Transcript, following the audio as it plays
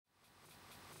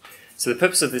So the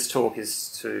purpose of this talk is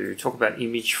to talk about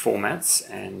image formats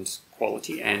and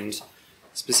quality, and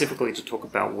specifically to talk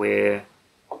about where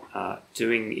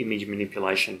doing image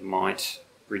manipulation might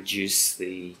reduce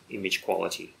the image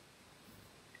quality.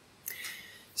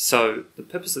 So the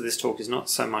purpose of this talk is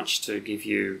not so much to give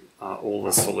you all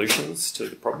the solutions to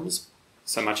the problems,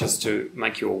 so much as to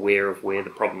make you aware of where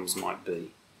the problems might be.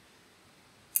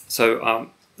 So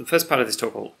the first part of this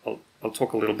talk, I'll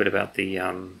talk a little bit about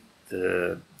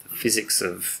the physics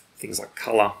of things like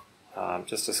colour,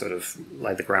 just to sort of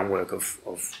lay the groundwork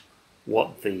of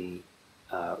what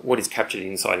is captured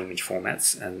inside image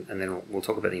formats, and then we'll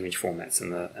talk about the image formats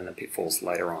and the pitfalls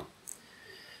later on.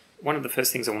 One of the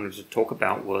first things I wanted to talk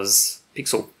about was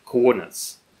pixel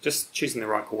coordinates. Just choosing the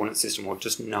right coordinate system, or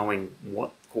just knowing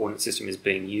what coordinate system is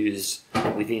being used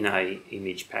within a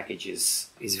image package is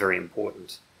very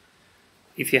important.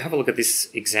 If you have a look at this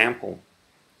example,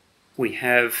 we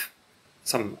have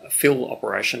some fill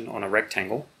operation on a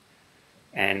rectangle,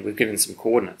 and we've given some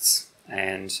coordinates,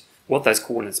 and what those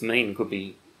coordinates mean could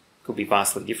be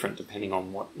vastly different depending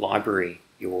on what library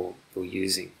you're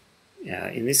using.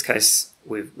 In this case,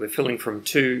 we're filling from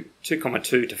 2,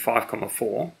 2,2 to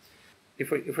 5,4.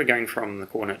 If we're going from the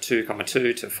coordinate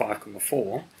 2,2 to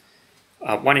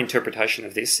 5,4, one interpretation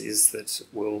of this is that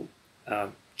we'll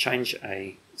change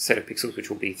a set of pixels which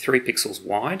will be 3 pixels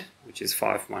wide, which is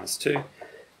 5 minus 2,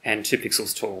 and 2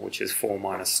 pixels tall, which is 4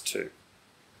 minus 2.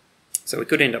 So we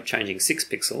could end up changing 6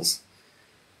 pixels,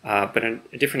 but a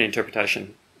different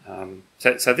interpretation.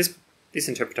 So this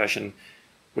interpretation,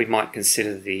 we might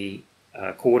consider the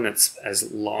coordinates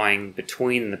as lying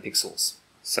between the pixels.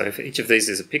 So if each of these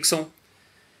is a pixel,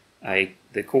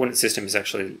 the coordinate system is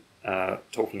actually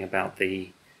talking about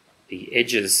the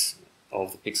edges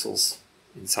of the pixels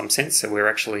in some sense. So we're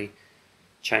actually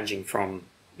changing from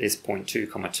this point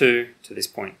 2,2 to this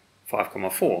point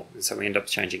 5,4, and so we end up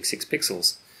changing 6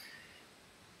 pixels.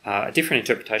 A different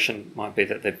interpretation might be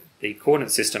that the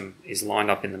coordinate system is lined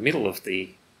up in the middle of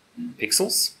the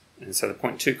pixels, and so the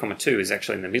point 2,2 is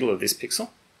actually in the middle of this pixel,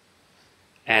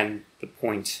 and the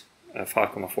point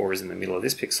 5,4 is in the middle of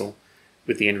this pixel,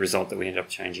 with the end result that we end up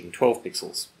changing 12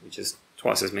 pixels, which is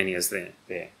twice as many as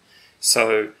there.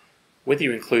 So whether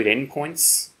you include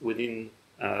endpoints within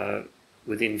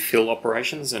fill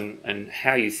operations and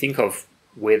how you think of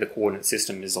where the coordinate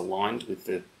system is aligned with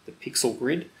the pixel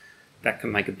grid, that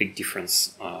can make a big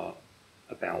difference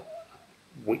about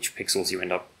which pixels you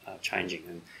end up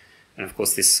changing. And of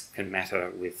course this can matter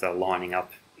with lining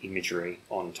up imagery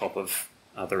on top of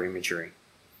other imagery.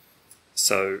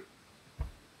 So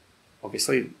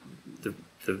obviously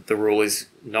the rule is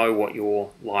know what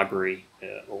your library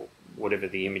or whatever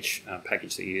the image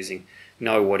package that you're using,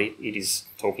 know what it is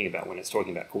talking about when it's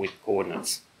talking about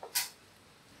coordinates.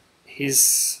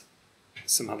 Here's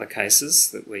some other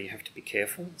cases that we have to be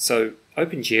careful. So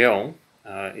OpenGL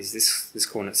is this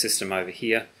coordinate system over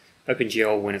here.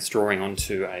 OpenGL, when it's drawing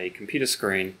onto a computer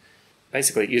screen,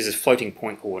 basically it uses floating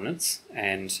point coordinates,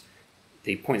 and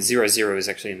the point 0, 0 is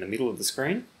actually in the middle of the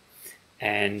screen,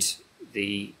 and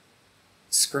the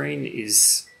screen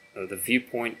is the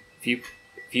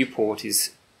viewport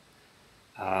is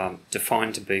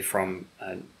defined to be from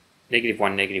 -1,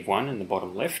 -1 in the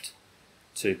bottom left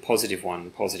to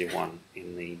 +1, +1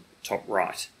 in the top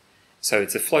right. So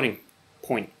it's a floating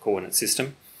point coordinate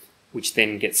system which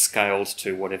then gets scaled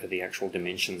to whatever the actual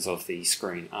dimensions of the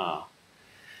screen are.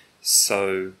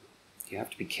 So you have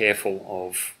to be careful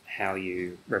of how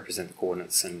you represent the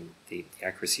coordinates and the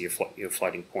accuracy of your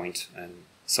floating point and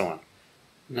so on.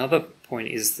 Another point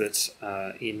is that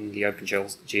in the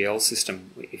OpenGL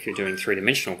system, if you're doing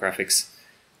three-dimensional graphics,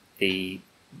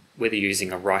 whether you're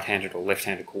using a right-handed or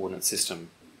left-handed coordinate system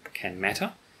can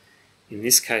matter. In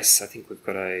this case, I think we've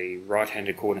got a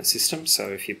right-handed coordinate system, so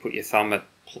if you put your thumb at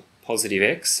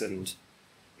 +x and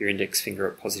your index finger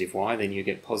at +y, then you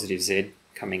get +z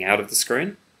coming out of the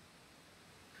screen.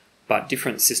 But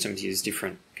different systems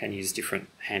can use different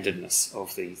handedness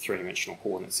of the three-dimensional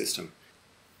coordinate system.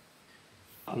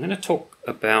 I'm going to talk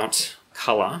about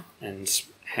colour and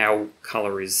how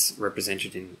colour is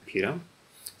represented in the computer.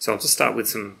 So I'll just start with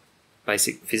some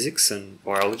basic physics and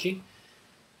biology.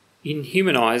 In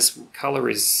human eyes, colour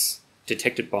is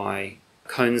detected by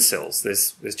cone cells.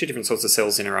 There's two different sorts of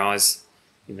cells in our eyes,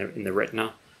 in the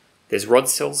retina. There's rod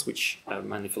cells, which are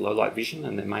mainly for low light vision,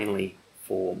 and they're mainly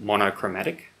for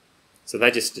monochromatic. So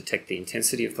they just detect the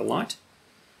intensity of the light.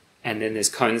 And then there's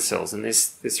cone cells, and there's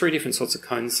 3 different sorts of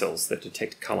cone cells that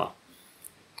detect colour.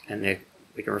 And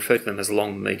we can refer to them as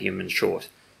long, medium and short.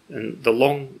 And the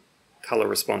long colour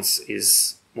response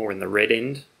is more in the red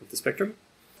end of the spectrum,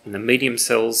 and the medium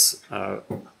cells are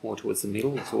more towards the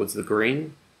middle, towards the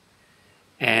green,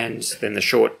 and then the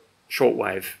short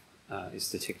wave is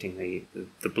detecting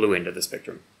the blue end of the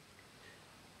spectrum.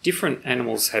 Different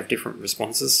animals have different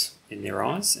responses in their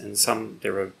eyes, and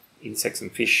there are insects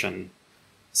and fish and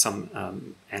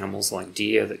some animals like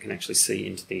deer that can actually see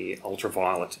into the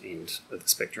ultraviolet end of the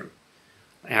spectrum.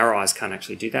 Our eyes can't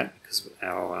actually do that because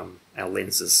our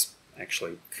lenses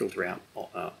actually filter out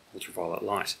ultraviolet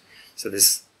light. So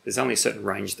there's only a certain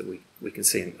range that we can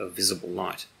see of visible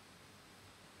light.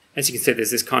 As you can see,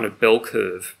 there's this kind of bell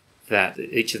curve that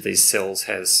each of these cells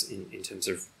has in terms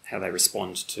of how they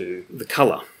respond to the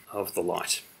colour of the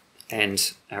light.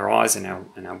 And our eyes and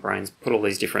our brains put all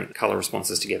these different colour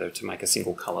responses together to make a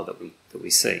single colour that we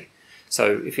see.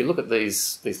 So if you look at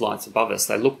these lights above us,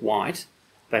 they look white.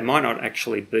 They might not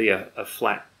actually be a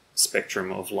flat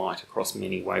spectrum of light across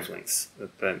many wavelengths.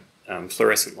 The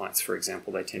fluorescent lights, for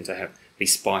example, they tend to be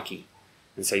spiky.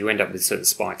 And so you end up with certain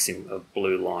spikes of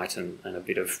blue light and a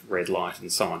bit of red light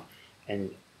and so on,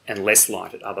 and less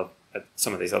light at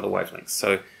some of these other wavelengths.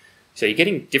 So you're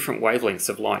getting different wavelengths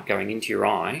of light going into your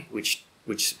eye, which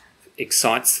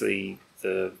excites the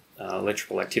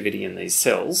electrical activity in these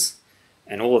cells,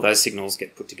 and all of those signals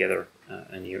get put together,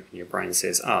 and your brain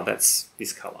says, that's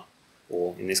this colour,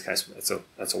 or in this case,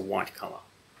 that's a white colour.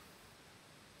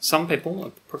 Some people,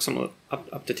 approximately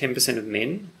up to 10% of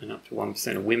men and up to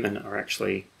 1% of women, are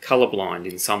actually colourblind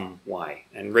in some way,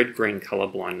 and red-green colour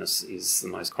blindness is the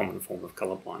most common form of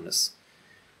colour blindness.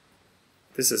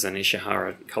 This is an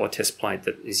Ishihara colour test plate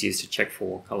that is used to check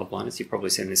for colour blindness. You've probably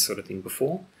seen this sort of thing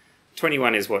before.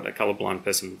 21 is what a colourblind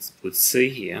person would see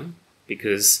here,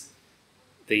 because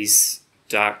these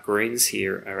dark greens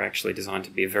here are actually designed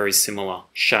to be a very similar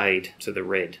shade to the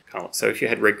red colour. So if you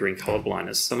had red-green colour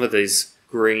blindness, some of these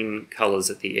green colours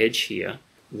at the edge here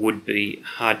would be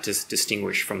hard to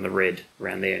distinguish from the red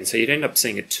around there. And so you'd end up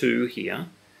seeing a 2 here,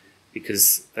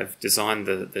 because they've designed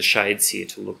the shades here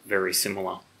to look very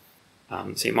similar.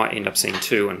 So you might end up seeing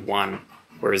 2 and 1,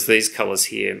 whereas these colours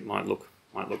here might look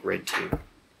red too.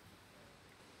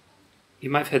 You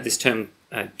may have heard this term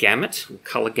gamut, or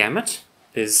colour gamut.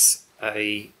 There's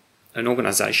an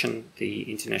organisation, the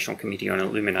International Committee on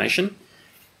Illumination,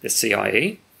 the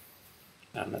CIE.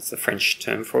 That's the French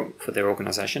term for their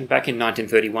organisation. Back in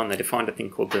 1931, they defined a thing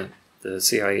called the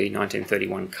CIE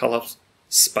 1931 colour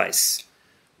space,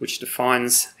 which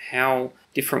defines how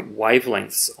different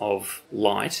wavelengths of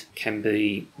light can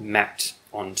be mapped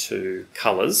onto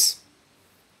colours.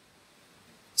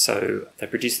 So they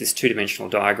produce this two-dimensional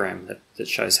diagram that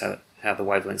shows how the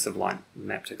wavelengths of light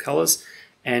map to colours,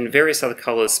 and various other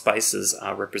colour spaces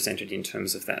are represented in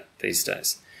terms of that these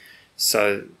days.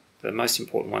 So the most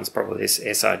important one is probably this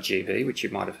sRGB, which you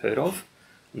might have heard of,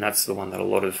 and that's the one that a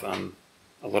lot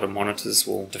of monitors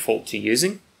will default to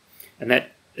using, and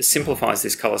that simplifies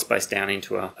this colour space down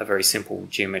into a very simple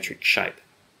geometric shape,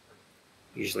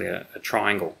 usually a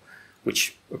triangle,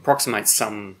 which approximates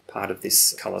some part of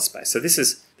this colour space. So this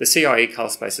is the CIE colour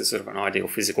space is sort of an ideal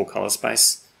physical colour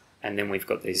space, and then we've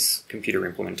got these computer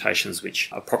implementations which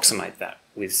approximate that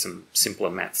with some simpler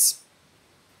maths.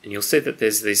 And you'll see that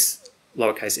there's this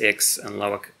lowercase x and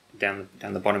down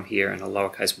the bottom here, and a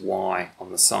lowercase y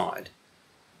on the side.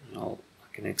 And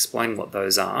I can explain what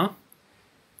those are.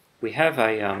 We have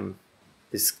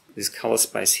this colour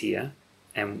space here,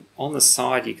 and on the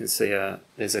side you can see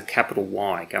there's a capital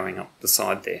Y going up the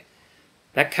side there.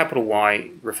 That capital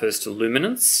Y refers to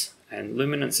luminance, and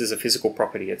luminance is a physical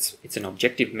property. It's an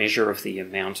objective measure of the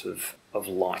amount of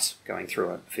light going through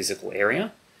a physical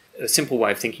area. A simple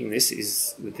way of thinking this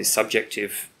is with this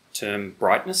subjective term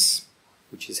brightness,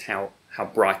 which is how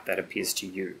bright that appears to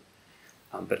you.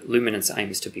 But luminance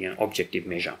aims to be an objective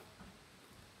measure.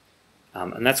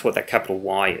 And that's what that capital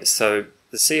Y is. So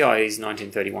the CIE's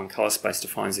 1931 colour space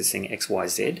defines this thing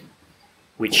XYZ,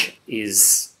 which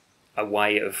is a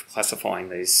way of classifying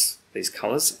these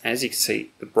colours. As you can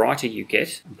see, the brighter you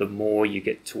get, the more you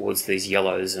get towards these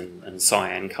yellows and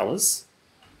cyan colours,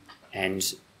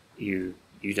 and you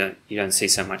don't see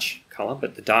so much colour.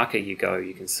 But the darker you go,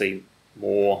 you can see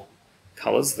more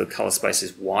colours. The colour space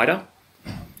is wider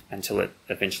until it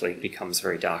eventually becomes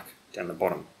very dark down the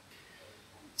bottom.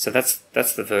 So that's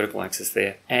the vertical axis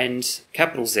there, and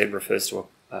capital Z refers to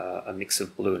a mix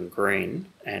of blue and green,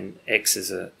 and X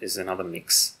is another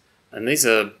mix. And these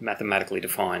are mathematically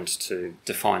defined to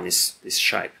define this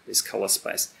shape, this colour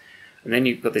space. And then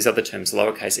you've got these other terms,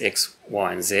 lowercase x,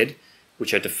 y, and z,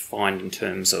 which are defined in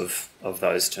terms of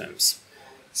those terms.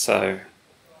 So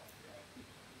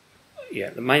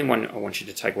yeah, the main one I want you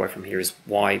to take away from here is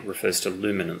Y refers to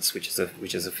luminance, which is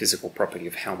a physical property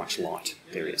of how much light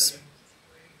there is.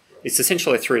 It's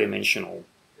essentially a three-dimensional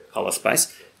colour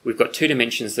space. We've got two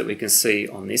dimensions that we can see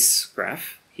on this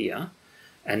graph here,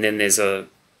 and then there's a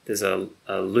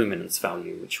luminance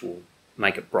value which will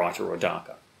make it brighter or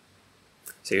darker.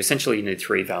 So essentially you need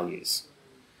three values.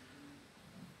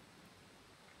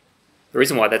 The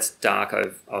reason why that's dark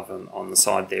on the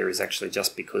side there is actually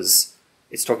just because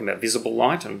it's talking about visible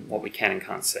light and what we can and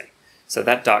can't see. So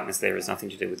that darkness there has nothing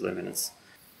to do with luminance.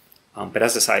 But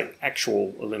as I say,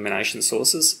 actual illumination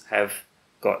sources have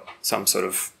got some sort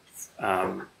of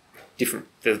different,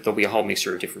 there'll be a whole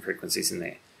mixture of different frequencies in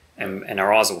there. And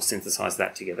our eyes will synthesize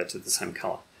that together to the same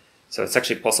colour. So it's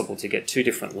actually possible to get two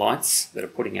different lights that are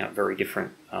putting out very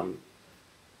different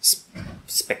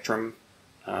spectrum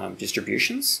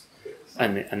distributions.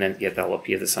 And then they'll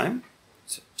appear the same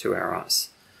to our eyes.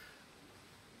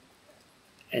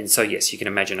 And so yes, you can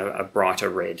imagine a brighter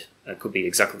red. It could be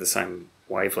exactly the same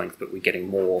wavelength, but we're getting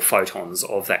more photons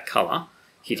of that colour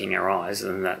hitting our eyes,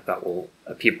 and that will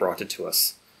appear brighter to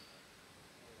us.